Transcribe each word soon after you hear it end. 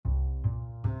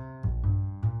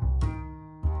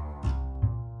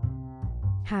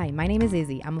Hi, my name is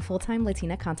Izzy. I'm a full-time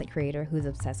Latina content creator who's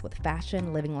obsessed with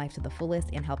fashion, living life to the fullest,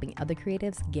 and helping other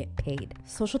creatives get paid.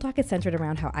 Social Talk is centered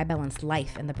around how I balance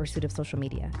life and the pursuit of social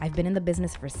media. I've been in the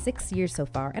business for 6 years so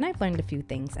far, and I've learned a few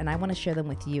things, and I want to share them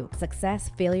with you.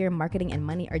 Success, failure, marketing, and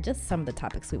money are just some of the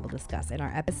topics we will discuss in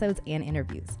our episodes and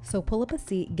interviews. So pull up a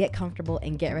seat, get comfortable,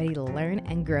 and get ready to learn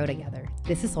and grow together.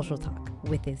 This is Social Talk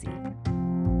with Izzy.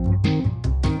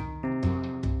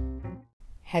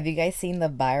 Have you guys seen the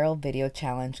viral video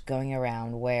challenge going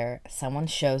around where someone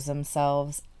shows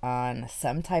themselves on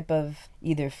some type of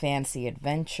either fancy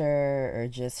adventure or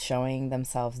just showing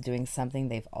themselves doing something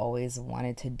they've always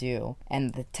wanted to do?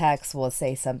 And the text will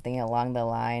say something along the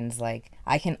lines like,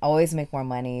 I can always make more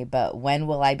money, but when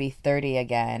will I be 30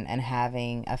 again and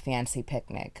having a fancy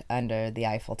picnic under the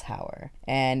Eiffel Tower?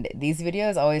 And these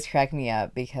videos always crack me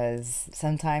up because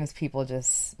sometimes people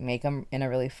just make them in a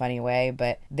really funny way,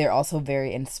 but they're also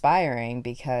very inspiring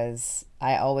because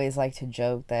I always like to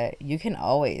joke that you can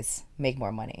always make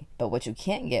more money, but what you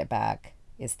can't get back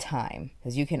is time,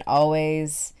 because you can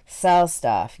always sell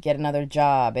stuff, get another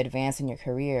job, advance in your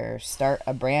career, start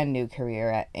a brand new career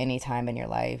at any time in your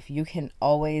life. You can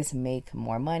always make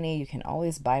more money, you can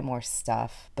always buy more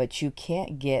stuff, but you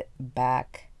can't get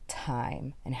back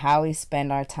time. And how we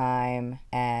spend our time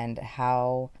and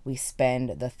how we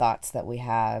spend the thoughts that we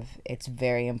have, it's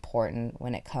very important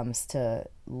when it comes to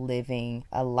living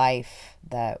a life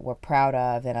that we're proud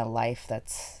of and a life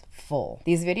that's full.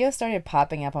 These videos started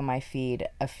popping up on my feed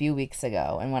a few weeks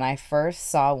ago, and when I first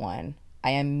saw one,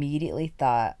 I immediately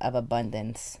thought of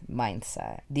abundance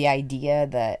mindset. The idea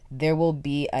that there will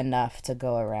be enough to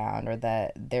go around, or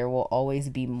that there will always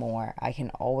be more. I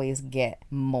can always get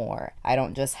more. I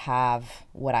don't just have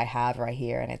what I have right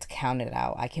here and it's counted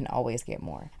out. I can always get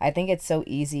more. I think it's so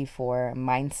easy for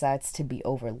mindsets to be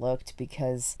overlooked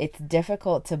because it's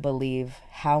difficult to believe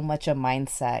how much a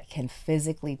mindset can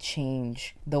physically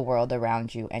change the world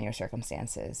around you and your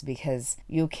circumstances, because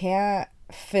you can't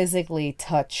physically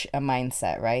touch a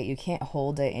mindset, right? You can't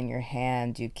hold it in your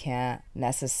hand. You can't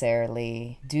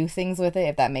necessarily do things with it,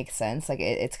 if that makes sense. Like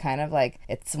it's kind of like,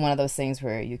 it's one of those things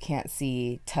where you can't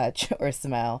see, touch, or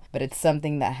smell, but it's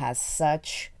something that has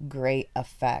such great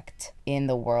effect in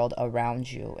the world around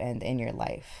you and in your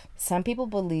life. Some people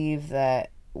believe that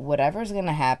whatever's going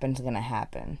to happen is going to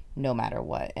happen no matter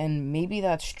what. And maybe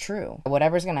that's true.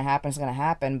 Whatever's going to happen is going to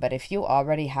happen. But if you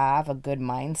already have a good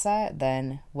mindset,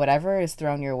 then whatever is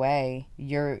thrown your way,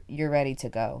 you're ready to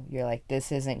go. You're like,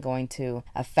 this isn't going to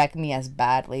affect me as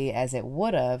badly as it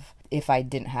would have if I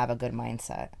didn't have a good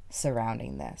mindset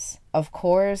surrounding this. Of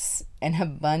course, an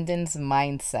abundance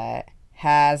mindset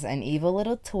has an evil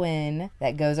little twin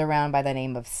that goes around by the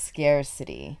name of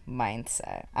scarcity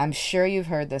mindset. I'm sure you've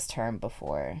heard this term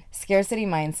before. Scarcity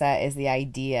mindset is the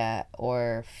idea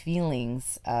or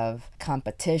feelings of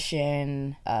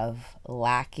competition, of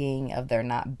lacking, of there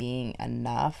not being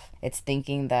enough. It's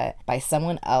thinking that by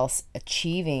someone else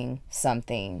achieving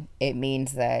something, it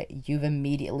means that you've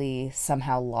immediately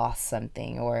somehow lost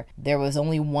something, or there was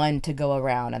only one to go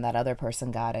around and that other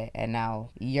person got it and now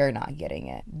you're not getting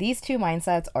it. These two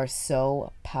mindsets are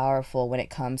so powerful when it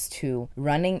comes to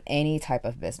running any type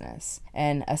of business,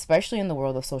 and especially in the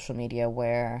world of social media,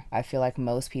 where I feel like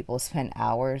most people spend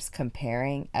hours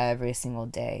comparing every single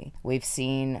day. We've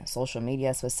seen social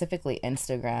media, specifically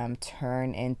Instagram,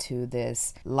 turn into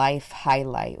this life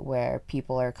highlight where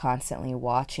people are constantly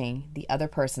watching the other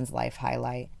person's life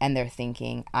highlight and they're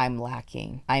thinking, I'm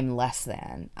lacking, I'm less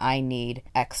than, I need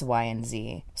X, Y, and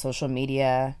Z. Social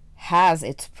media has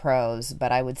its pros,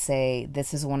 but I would say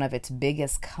this is one of its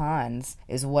biggest cons,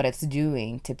 is what it's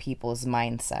doing to people's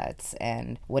mindsets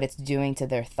and what it's doing to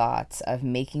their thoughts, of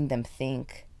making them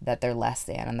think that they're less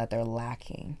than and that they're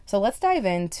lacking. So let's dive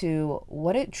into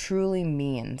what it truly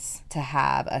means to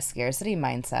have a scarcity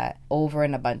mindset over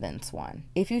an abundance one.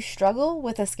 If you struggle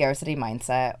with a scarcity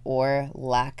mindset or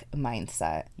lack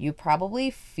mindset, you probably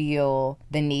feel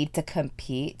the need to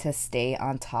compete to stay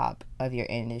on top of your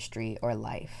industry or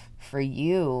life. For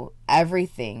you,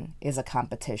 everything is a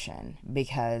competition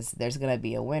because there's going to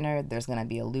be a winner, there's going to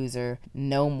be a loser.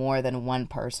 No more than one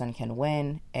person can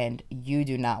win, and you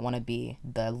do not want to be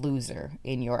the loser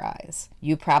in your eyes.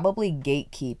 You probably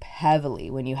gatekeep heavily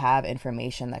when you have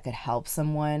information that could help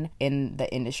someone in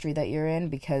the industry that you're in,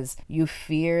 because you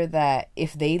fear that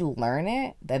if they learn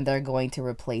it, then they're going to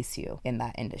replace you in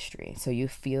that industry. So you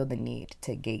feel the need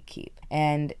to gatekeep.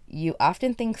 And you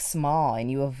often think small and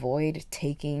you avoid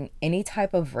taking any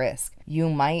type of risk. You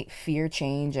might fear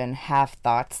change and have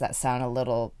thoughts that sound a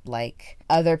little like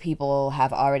other people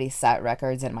have already set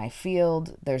records in my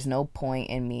field. There's no point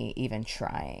in me even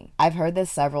trying. I've heard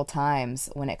this several times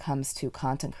when it comes to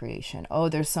content creation. Oh,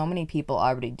 there's so many people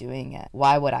already doing it.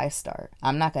 Why would I start?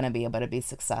 I'm not going to be able to be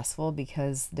successful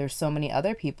because there's so many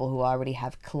other people who already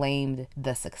have claimed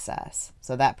the success.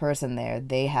 So that person there,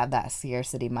 they have that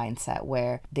scarcity mindset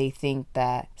where they think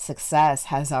that success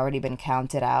has already been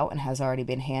counted out and has already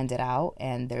been handed out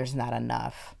and there's not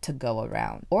enough to go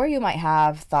around. Or you might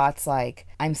have thoughts like,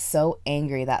 I'm so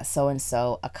angry that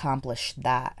so-and-so accomplished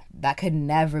that. That could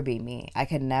never be me. I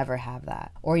could never have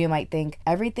that. Or you might think,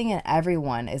 everything and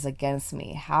everyone is against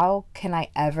me. How can I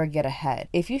ever get ahead?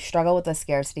 If you struggle with a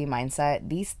scarcity mindset,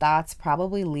 these thoughts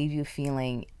probably leave you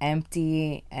feeling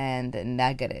empty and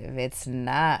negative. It's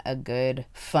not a good,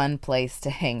 fun place to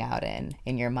hang out in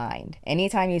your mind.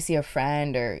 Anytime you see a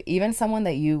friend or even someone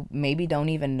that you maybe don't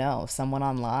even know, someone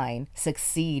online,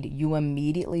 succeed, you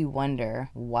immediately wonder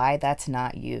why that's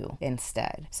not you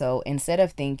instead. So instead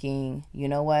of thinking, you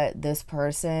know what, this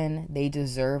person, they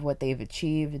deserve what they've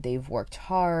achieved, they've worked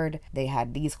hard, they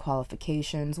had these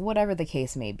qualifications, whatever the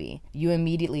case may be, you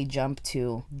immediately jump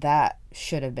to that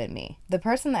should have been me. The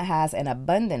person that has an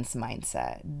abundance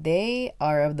mindset, they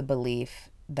are of the belief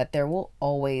that there will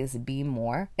always be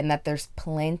more and that there's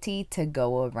plenty to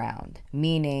go around,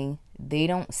 meaning they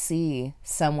don't see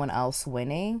someone else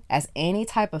winning as any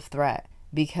type of threat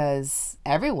because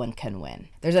everyone can win.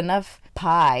 There's enough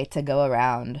pie to go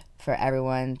around for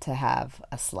everyone to have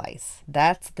a slice.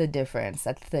 That's the difference.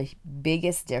 That's the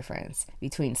biggest difference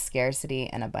between scarcity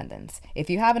and abundance.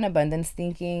 If you have an abundance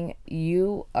thinking,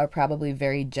 you are probably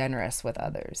very generous with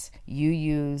others. You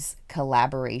use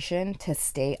collaboration to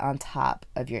stay on top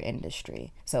of your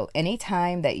industry. So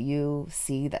anytime that you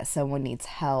see that someone needs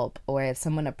help, or if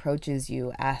someone approaches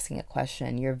you asking a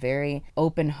question, you're very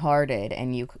open-hearted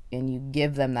and you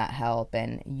give them that help,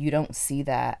 and you don't see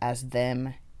that as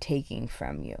them taking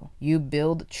from you. You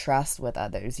build trust with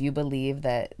others. You believe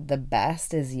that the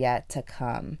best is yet to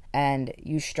come, and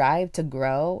you strive to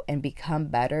grow and become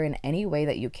better in any way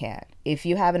that you can. If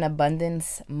you have an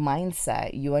abundance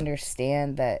mindset, you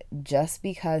understand that just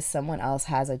because someone else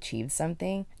has achieved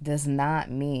something does not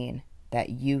mean that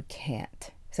you can't.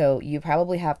 So you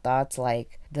probably have thoughts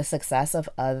like, the success of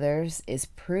others is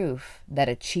proof that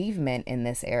achievement in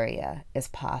this area is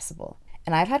possible.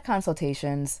 And I've had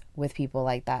consultations with people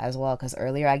like that as well, because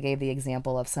earlier I gave the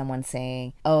example of someone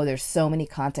saying, oh, there's so many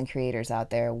content creators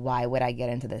out there. Why would I get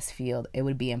into this field? It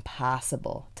would be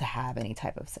impossible to have any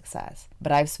type of success.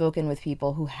 But I've spoken with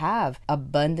people who have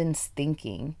abundance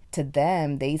thinking. To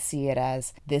them, they see it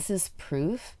as, this is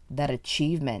proof that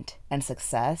achievement and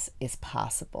success is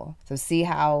possible. So see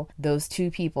how those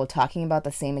two people talking about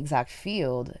the same exact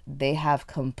field, they have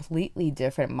completely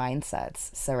different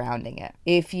mindsets surrounding it.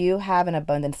 If you have an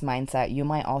abundance mindset, you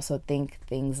might also think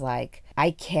things like,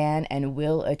 I can and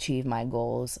will achieve my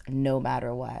goals no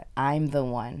matter what. I'm the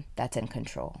one that's in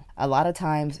control. A lot of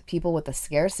times people with a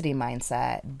scarcity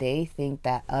mindset, they think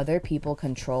that other people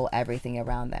control everything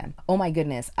around them. Oh my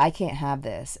goodness, I can't have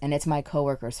this, and it's my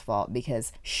coworker's fault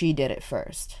because she did it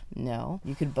first. No,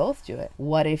 you could both do it.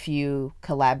 What if you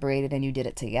collaborated and you did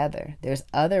it together? There's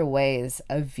other ways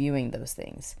of viewing those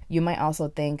things. You might also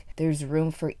think there's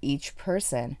room for each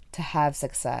person to have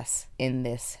success in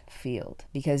this field,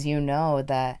 because you know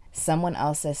that someone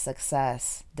else's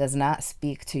success does not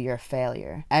speak to your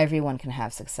failure. Everyone can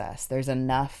have success. There's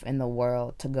enough in the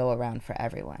world to go around for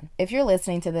everyone. If you're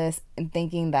listening to this and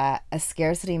thinking that a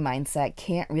scarcity mindset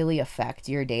can't really affect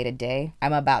your day-to-day,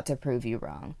 I'm about to prove you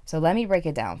wrong. So let me break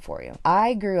it down for you.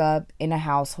 I grew up in a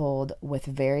household with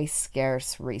very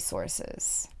scarce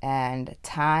resources, and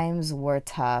times were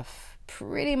tough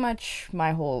pretty much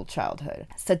my whole childhood.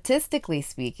 Statistically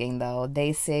speaking, though,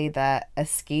 they say that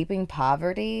escaping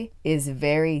poverty is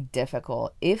very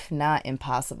difficult, if not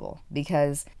impossible,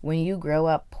 because when you grow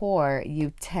up poor,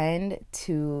 you tend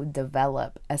to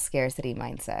develop a scarcity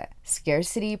mindset.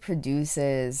 Scarcity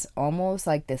produces almost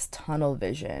like this tunnel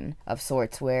vision of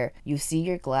sorts where you see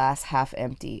your glass half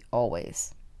empty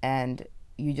always, and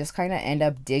you just kind of end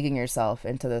up digging yourself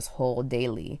into this hole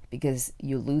daily because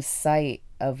you lose sight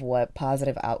of what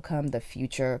positive outcome the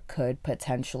future could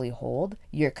potentially hold.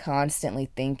 You're constantly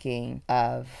thinking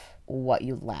of what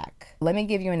you lack. Let me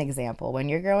give you an example. When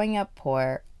you're growing up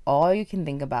poor, all you can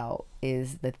think about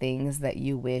is the things that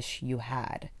you wish you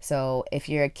had. So if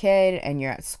you're a kid and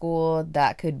you're at school,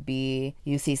 that could be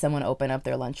you see someone open up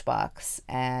their lunchbox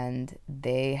and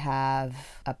they have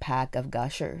a pack of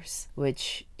Gushers,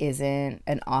 which isn't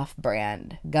an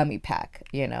off-brand gummy pack,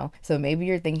 you know? So maybe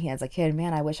you're thinking as a kid,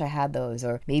 man, I wish I had those.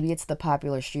 Or maybe it's the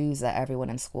popular shoes that everyone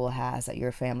in school has that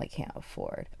your family can't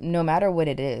afford. No matter what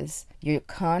it is, you're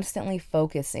constantly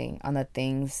focusing on the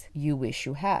things you wish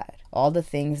you had, all the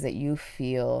things that you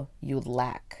feel you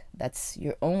lack. That's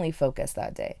your only focus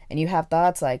that day. And you have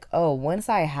thoughts like, oh, once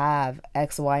I have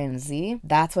X, Y, and Z,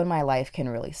 that's when my life can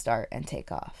really start and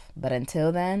take off. But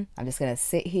until then, I'm just going to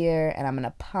sit here and I'm going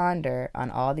to ponder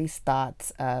on all these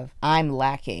thoughts of I'm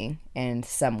lacking in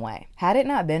some way. Had it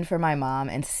not been for my mom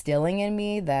instilling in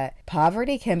me that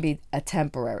poverty can be a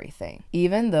temporary thing.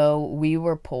 Even though we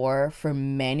were poor for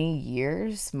many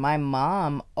years, my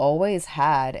mom always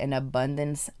had an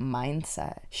abundance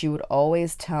mindset. She would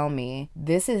always tell me,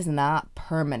 this is not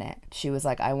permanent. She was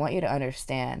like, I want you to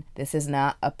understand, this is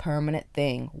not a permanent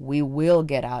thing. We will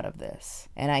get out of this.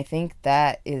 And I think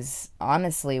that is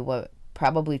honestly what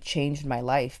probably changed my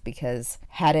life, because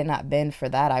had it not been for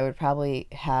that, I would probably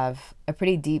have a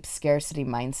pretty deep scarcity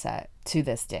mindset to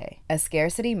this day. A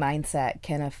scarcity mindset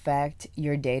can affect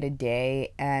your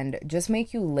day-to-day and just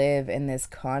make you live in this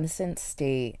constant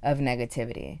state of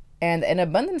negativity. And an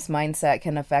abundance mindset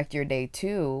can affect your day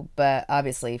too, but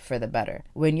obviously for the better.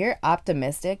 When you're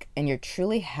optimistic and you're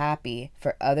truly happy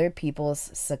for other people's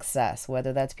success,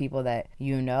 whether that's people that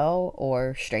you know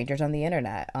or strangers on the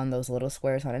internet, on those little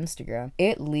squares on Instagram,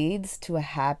 it leads to a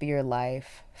happier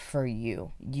life for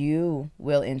you. You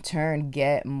will in turn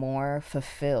get more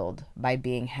fulfilled by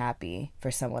being happy for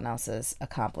someone else's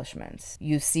accomplishments.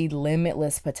 You see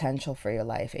limitless potential for your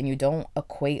life, and you don't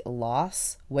equate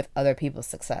loss with other people's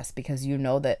success because you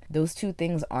know that those two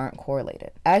things aren't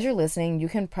correlated. As you're listening, you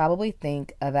can probably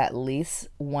think of at least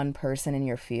one person in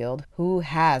your field who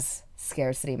has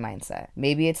scarcity mindset.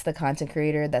 Maybe it's the content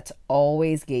creator that's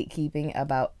always gatekeeping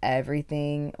about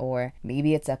everything, or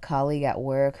maybe it's a colleague at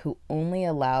work who only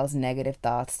allows negative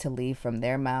thoughts to leave from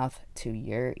their mouth to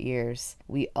your ears.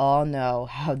 We all know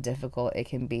how difficult it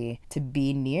can be to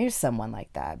be near someone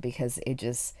like that because it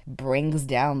just brings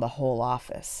down the whole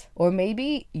office. Or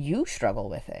maybe you struggle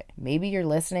with it. Maybe you're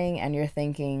listening and you're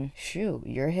thinking, shoot,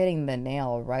 you're hitting the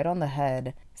nail right on the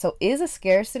head. So is a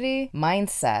scarcity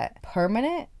mindset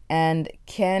permanent? And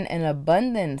can an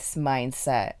abundance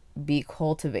mindset be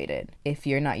cultivated if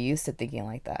you're not used to thinking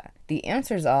like that? The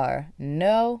answers are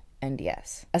no and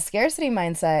yes. A scarcity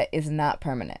mindset is not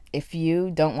permanent if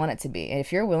you don't want it to be. And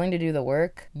if you're willing to do the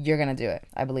work, you're going to do it.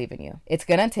 I believe in you. It's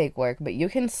going to take work, but you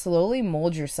can slowly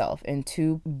mold yourself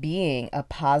into being a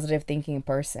positive thinking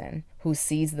person who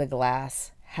sees the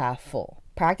glass half full.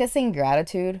 Practicing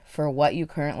gratitude for what you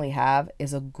currently have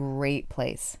is a great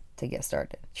place to get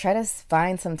started. Try to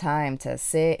find some time to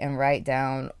sit and write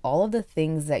down all of the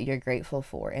things that you're grateful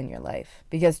for in your life.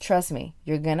 Because trust me,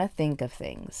 you're gonna think of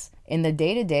things. In the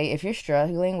day-to-day, if you're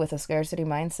struggling with a scarcity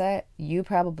mindset, you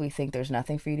probably think there's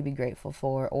nothing for you to be grateful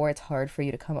for, or it's hard for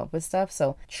you to come up with stuff.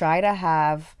 So try to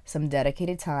have some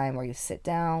dedicated time where you sit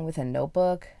down with a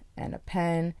notebook and a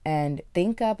pen and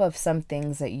think up of some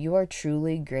things that you are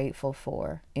truly grateful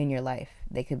for in your life.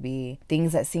 They could be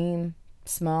things that seem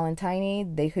small and tiny,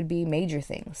 they could be major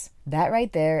things. That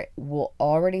right there will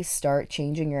already start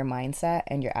changing your mindset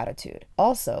and your attitude.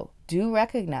 Also, do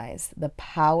recognize the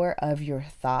power of your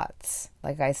thoughts.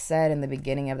 Like I said in the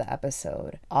beginning of the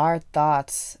episode, our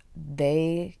thoughts,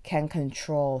 they can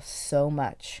control so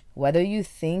much. Whether you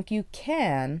think you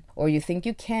can or you think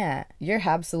you can't, you're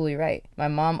absolutely right. My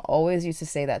mom always used to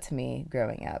say that to me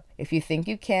growing up. If you think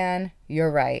you can,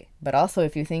 you're right. But also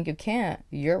if you think you can't,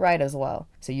 you're right as well.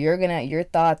 So your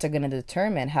thoughts are gonna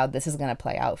determine how this is gonna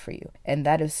play out for you. And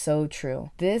that is so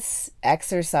true. This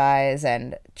exercise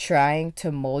and trying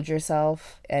to mold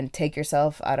yourself and take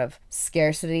yourself out of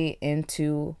scarcity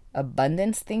into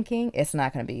abundance thinking, it's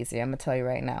not going to be easy. I'm going to tell you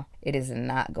right now, it is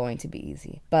not going to be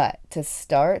easy. But to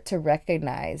start to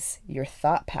recognize your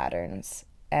thought patterns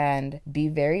and be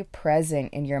very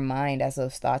present in your mind as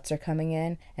those thoughts are coming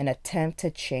in and attempt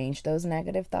to change those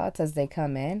negative thoughts as they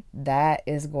come in, that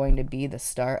is going to be the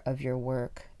start of your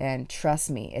work. And trust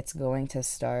me, it's going to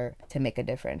start to make a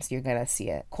difference. You're going to see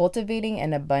it. Cultivating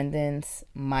an abundance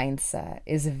mindset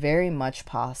is very much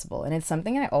possible. And it's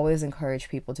something I always encourage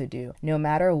people to do. No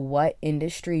matter what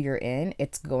industry you're in,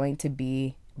 it's going to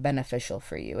be beneficial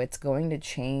for you. It's going to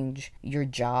change your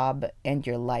job and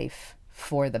your life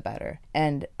for the better.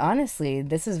 And honestly,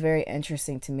 this is very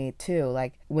interesting to me too.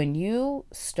 Like, when you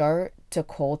start to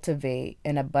cultivate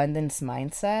an abundance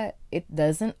mindset, it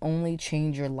doesn't only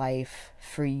change your life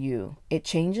for you, it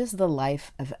changes the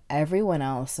life of everyone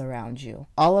else around you.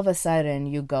 All of a sudden,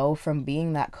 you go from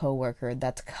being that coworker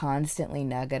that's constantly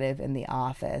negative in the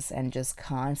office and just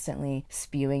constantly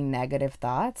spewing negative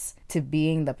thoughts to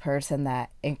being the person that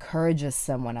encourages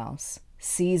someone else,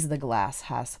 sees the glass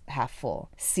half full,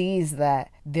 sees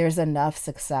that there's enough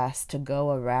success to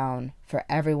go around for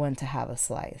everyone to have a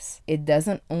slice. It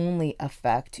doesn't only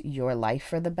affect your life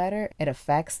for the better, it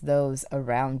affects those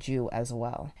around you as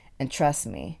well. And trust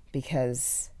me,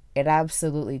 because it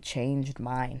absolutely changed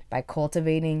mine. By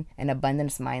cultivating an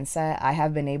abundance mindset, I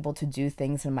have been able to do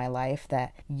things in my life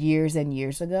that years and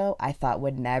years ago I thought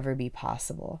would never be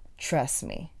possible. Trust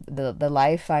me, the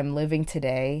life I'm living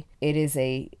today, it is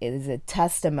a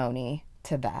testimony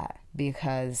to that,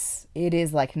 because it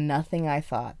is like nothing I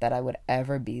thought that I would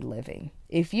ever be living.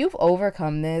 If you've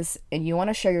overcome this and you want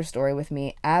to share your story with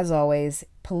me, as always,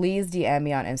 please DM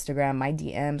me on Instagram. My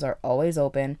DMs are always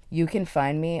open. You can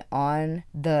find me on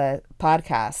the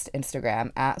podcast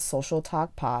Instagram at Social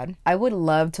Talk Pod. I would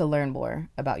love to learn more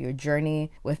about your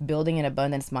journey with building an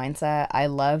abundance mindset. I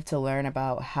love to learn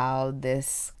about how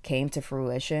this came to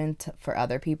fruition for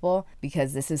other people,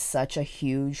 because this is such a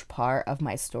huge part of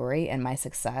my story, and my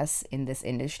success in this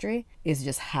industry is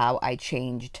just how I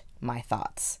changed my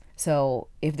thoughts. So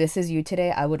if this is you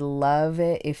today, I would love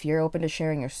it if you're open to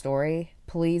sharing your story.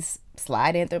 Please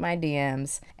slide in through my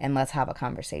DMs and let's have a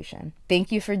conversation.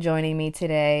 Thank you for joining me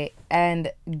today,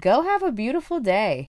 and go have a beautiful day.